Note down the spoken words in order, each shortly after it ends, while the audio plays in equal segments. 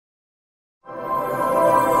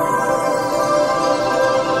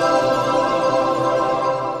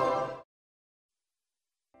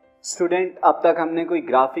Student, अब तक हमने कोई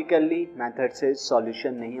ग्राफिकली मेथड से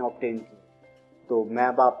सॉल्यूशन नहीं ऑब्टेन की, तो मैं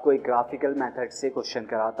अब आपको एक ग्राफिकल मेथड से क्वेश्चन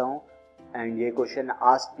कराता हूँ। एंड ये क्वेश्चन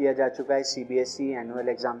आस्क किया जा चुका है सीबीएसई एनुअल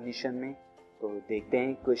एग्जामिनेशन में। तो देखते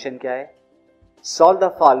हैं क्वेश्चन क्या है। Solve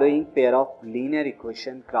the following pair of linear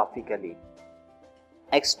equation graphically.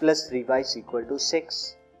 x plus 3y is equal to 6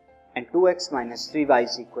 and 2x minus 3y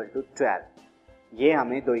is equal to 12। ये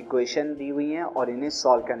हमें दो इक्वेशन दी हुई हैं और इन्हें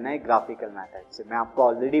सॉल्व करना है ग्राफिकल मेथड से। मैं आपको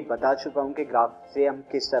ऑलरेडी बता चुका हूं कि ग्राफ से हम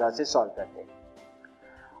किस तरह से सॉल्व करते हैं।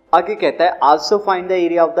 आगे कहता है also find the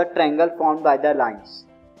area of the triangle formed by the lines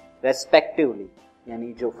respectively,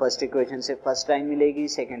 यानी जो फर्स्ट इक्वेशन से फर्स्ट लाइन मिलेगी,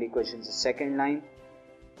 सेकंड इक्वेशन से सेकंड लाइन,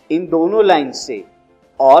 इन दोनों लाइन से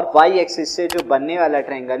और y एक्सिस से जो बनने वाला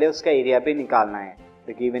ट्रायंगल है उसका एरिया भी निकालना है।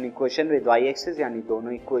 तो given equation with y axis, यानी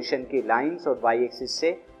दोनों इक्वेशन की लाइंस और y एक्सिस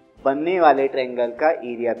से बनने वाले ट्रायंगल का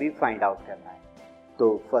एरिया भी फाइंड आउट करना है। तो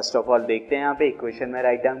फर्स्ट ऑफ ऑल देखते हैं, यहाँ पे इक्वेशन में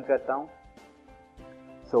राइट डाउन करता हूं।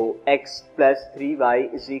 सो x plus 3y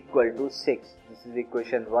is equal to 6, this is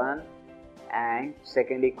equation 1, and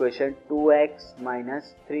second equation 2x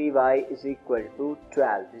minus 3y is equal to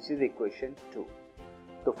 12, this is equation 2।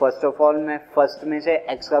 तो फर्स्ट ऑफ ऑल मैं फर्स्ट में से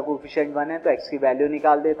x का कोफिशिएंट 1 है तो x की वैल्यू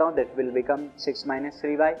निकाल देता हूं, that will become 6 minus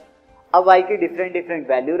 3y। अब y की डिफरेंट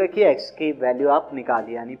वैल्यू रखिए, x की वैल्यू आप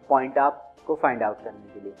निकालिए, यानी पॉइंट आपको फाइंड आउट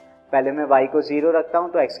करने के लिए। पहले मैं y को 0 रखता हूं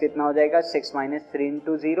तो x कितना हो जाएगा, 6 minus 3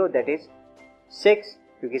 into 0 दैट इज 6,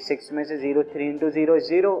 क्योंकि 6 में से 0 3 into 0 is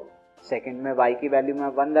 0। सेकंड में y की वैल्यू मैं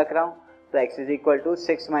 1 रख रहा हूं तो x is equal to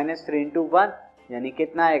 6 minus 3 into 1, यानी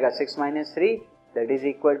कितना आएगा 6 minus 3 that is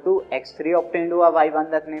equal to x3 obtained हुआ y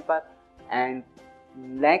 1 रखने पर। एंड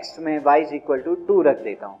नेक्स्ट में y इज इक्वल टू 2 रख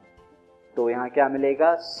देता हूं तो यहाँ क्या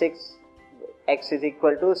मिलेगा, 6x is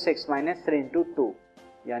equal to 6 minus 3 into 2,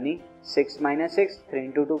 यानी 6 minus 6 3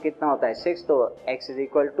 into 2 कितना होता है 6, तो x is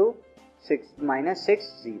equal to 6 minus 6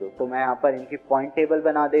 0। तो मैं यहाँ पर इनकी पॉइंट टेबल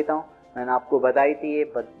बना देता हूँ। मैंने आपको बताई थी ये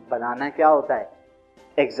बनाना क्या होता है,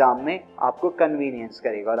 एग्जाम में आपको कन्वीनियंस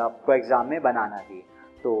करेगा और आपको एग्जाम में बनाना भी।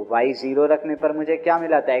 तो y 0 रखने पर मुझे क्या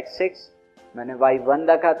मिला था, x 6, मैंने y 1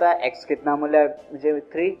 रखा था, x कितना मिला मुझे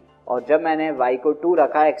 3, और जब मैंने y को 2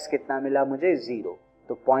 रखा x कितना मिला मुझे 0।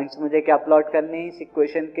 तो पॉइंट्स मुझे क्या प्लॉट करने हैं इस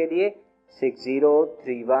इक्वेशन के लिए, 6 0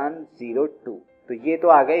 3 1 0 2। तो ये तो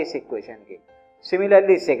आ गए इस इक्वेशन के।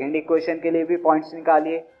 सिमिलरली सेकंड इक्वेशन के लिए भी पॉइंट्स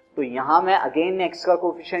निकालिए। तो यहाँ मैं अगेन x का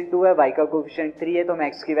कोफिशिएंट 2 है, y का कोफिशिएंट 3 है, तो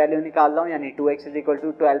मैं x की वैल्यू निकाल रहा हूँ, यानी 2x is equal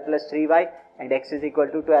to 12 plus 3y and x is equal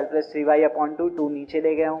to 12 plus 3y upon 2, 2 नीचे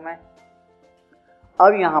ले गया हूँ मैं।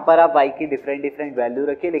 अब यहाँ पर आप y की डिफरेंट वैल्यू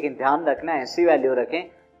रखिए, लेकिन ध्यान रखना ऐसी वैल्यू रखें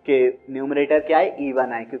कि न्यूमरेटर क्या है,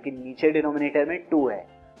 इवन आए, क्योंकि नीचे डिनोमिनेटर में 2 है।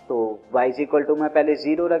 तो y इज इक्वल टू मैं पहले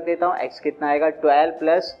 0 रख देता हूँ, x कितना आएगा 12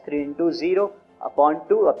 प्लस 3 into 0 अपॉन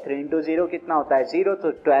 2। अब 3 into 0 कितना होता है 0,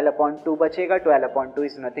 तो 12 अपॉन 2 बचेगा, 12 अपॉन 2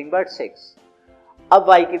 इज नथिंग बट 6। अब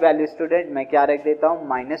y की वैल्यू स्टूडेंट मैं क्या रख देता हूँ,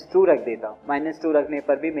 -2 रख देता हूँ। -2 रखने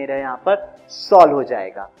पर भी मेरा यहाँ पर सॉल्व हो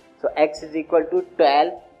जाएगा। तो x is equal to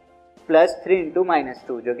 12 plus 3 into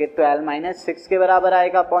 -2, जो कि 12 minus 6 के बराबर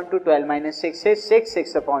आएगा upon 2। 12 minus 6 is 6,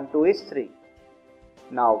 6 upon 2 is 3।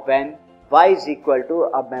 Now when y is equal to,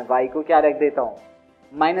 अब मैं y को क्या रख देता हूँ,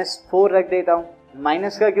 -4 रख देता हूँ।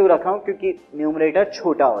 माइनस का क्यों रखा हूँ, क्योंकि न्यूमरेटर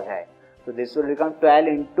छोटा हो जाए। तो this will become 12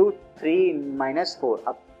 into 3 minus 4।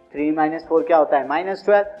 अब 3 minus 4 क्या होता है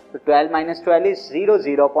 -12, तो 12 minus 12 is 0,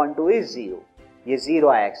 0 upon 2 is 0। ये 0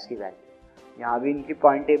 आया x की वैल्यू। यहाँ भी इनकी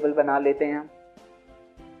पॉइंट टेबल बना लेते हैं हम।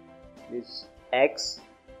 दिस x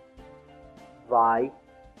y,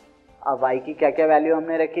 अब y की क्या क्या वैल्यू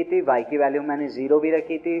हमने रखी थी, y की वैल्यू मैंने 0 भी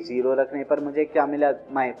रखी थी। 0 रखने पर मुझे क्या मिला,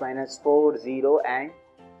 -4 0 एंड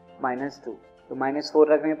 -2। तो -4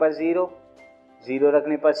 रखने पर 0, 0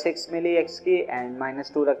 रखने पर 6 मिली x की, एंड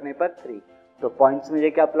 -2 रखने पर 3। तो पॉइंट्स मुझे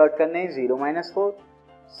क्या प्लॉट करने हैं, 0 -4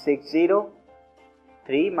 6 0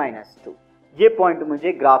 3 -2। ये पॉइंट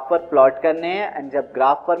मुझे ग्राफ पर प्लॉट करने हैं। एंड जब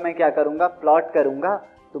ग्राफ पर मैं क्या करूंगा, प्लॉट करूंगा,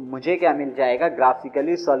 तो मुझे क्या मिल जाएगा,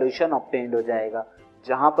 ग्राफिकली सॉल्यूशन ऑब्टेन्ड हो जाएगा।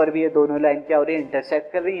 जहां पर भी ये दोनों लाइन क्या हो रही है,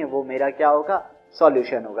 इंटरसेक्ट कर रही है, वो मेरा क्या होगा,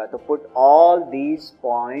 सॉल्यूशन होगा। तो put all these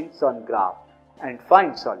points on graph and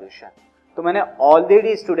find solution. तो मैंने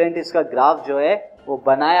ऑलरेडी स्टूडेंट इसका ग्राफ जो है वो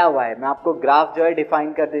बनाया हुआ है। मैं आपको ग्राफ जो है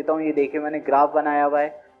डिफाइन कर देता हूँ। ये देखिए मैंने ग्राफ बनाया हुआ है।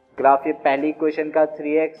 ग्राफ ये पहली इक्वेशन का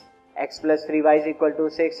 3x x plus 3y is equal to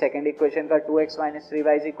 6, second equation का 2x minus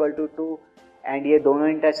 3y is equal to 2, and ये दोनों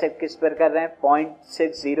इंटरसेक्ट किस पर कर रहे हैं, पॉइंट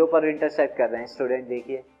 6 0 पर इंटरसेक्ट कर रहे हैं। स्टूडेंट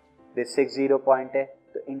देखिए दिस 6 0 पॉइंट है,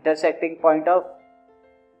 तो इंटरसेक्टिंग पॉइंट ऑफ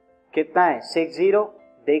कितना है 6 0।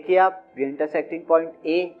 देखिए आप ये इंटरसेक्टिंग पॉइंट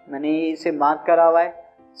A मैंने इसे मार्क करा हुआ है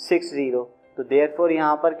 6 0। तो देयरफॉर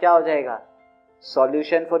यहाँ पर क्या हो जाएगा,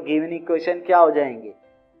 सॉल्यूशन फॉर गिवन इक्वेशन क्या हो जाएंगे,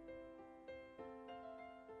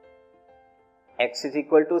 x is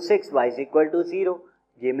equal to 6, y is equal to 0।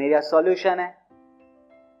 ये मेरा सॉल्यूशन है,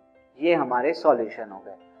 ये हमारे सॉल्यूशन हो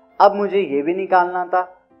गए। अब मुझे ये भी निकालना था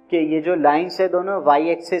कि ये जो लाइंस है दोनों y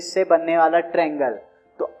एक्सिस से बनने वाला ट्रायंगल,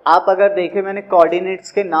 तो आप अगर देखें मैंने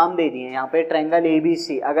कोऑर्डिनेट्स के नाम दे दिए यहाँ पे, ट्रायंगल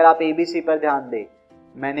ABC। अगर आप ABC पर ध्यान दें,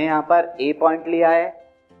 मैंने यहाँ पर A पॉइंट लिया है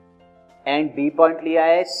एंड B पॉइंट लिया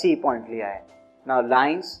है, C पॉइंट लिया है। Now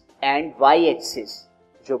lines and y axis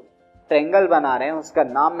जो ट्रायंगल बना रहे हैं उसका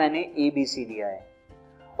नाम मैंने ABC दिया है।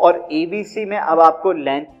 और ABC में अब आपको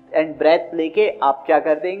लेंथ एंड ब्रेथ लेके आप क्या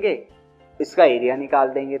कर देंगे, इसका एरिया निकाल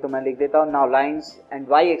देंगे। तो मैं लिख देता हूं now lines and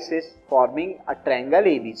y axis forming a triangle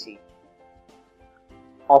ABC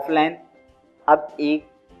of length. अब A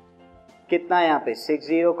कितना है यहाँ पे 6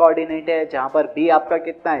 0 कोऑर्डिनेट है, जहां पर B आपका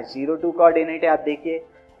कितना है 0 2 कोऑर्डिनेट है, आप देखिए।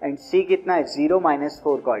 एंड C कितना है 0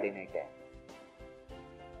 -4 कोऑर्डिनेट है।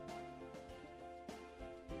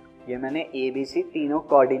 ये मैंने ABC तीनों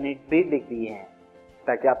कोऑर्डिनेट भी लिख दिए हैं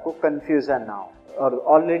ताकि आपको कंफ्यूजन ना हो, और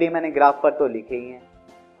ऑलरेडी मैंने ग्राफ पर तो लिखे ही हैं।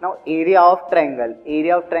 Now area of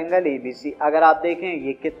triangle ABC, अगर आप देखें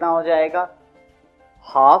ये कितना हो जाएगा,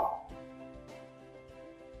 हाफ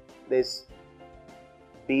दिस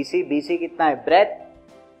BC कितना है ब्रेथ,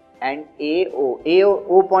 एंड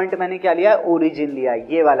AO पॉइंट मैंने क्या लिया, ओरिजिन लिया,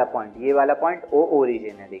 ये वाला पॉइंट O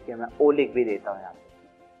ओरिजिन है। देखिए मैं O लिख भी देता हूं यहाँ पे।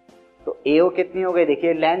 तो AO कितनी हो गई,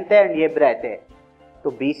 देखिए लेंथ है एंड ये ब्रेथ है।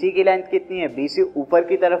 तो BC की लेंथ कितनी है, BC ऊपर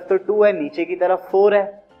की तरफ तो 2 है, नीचे की तरफ 4 है,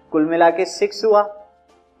 कुल मिला के 6 हुआ।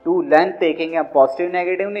 2 लेंथ देखेंगे हम, पॉजिटिव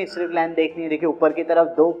नेगेटिव नहीं, सिर्फ लेंथ देखनी है। देखिए ऊपर की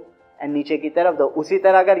तरफ 2 एंड नीचे की तरफ 2। उसी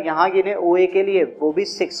तरह अगर यहाँ गिने OA के लिए, वो भी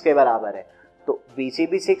 6 के बराबर है। तो BC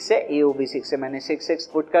भी 6 है, AO भी 6 है। मैंने 6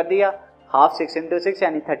 पुट कर दिया, हाफ 6 इंटू 6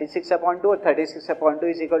 यानी 36/2, और 36/2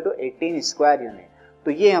 is equal to 18 square unit.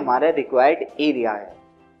 तो ये हमारा रिक्वायर्ड एरिया है।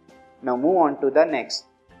 Now move on to the next.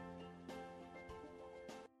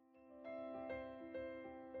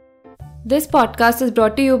 This podcast is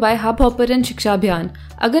brought to you by hub hopper and Shiksha Abhiyan.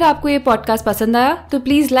 अगर आपको ये पॉडकास्ट पसंद आया तो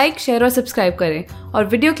प्लीज़ लाइक, शेयर और सब्सक्राइब करें, और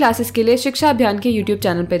वीडियो क्लासेस के लिए शिक्षा अभियान के YouTube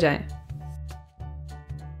चैनल पर जाएं।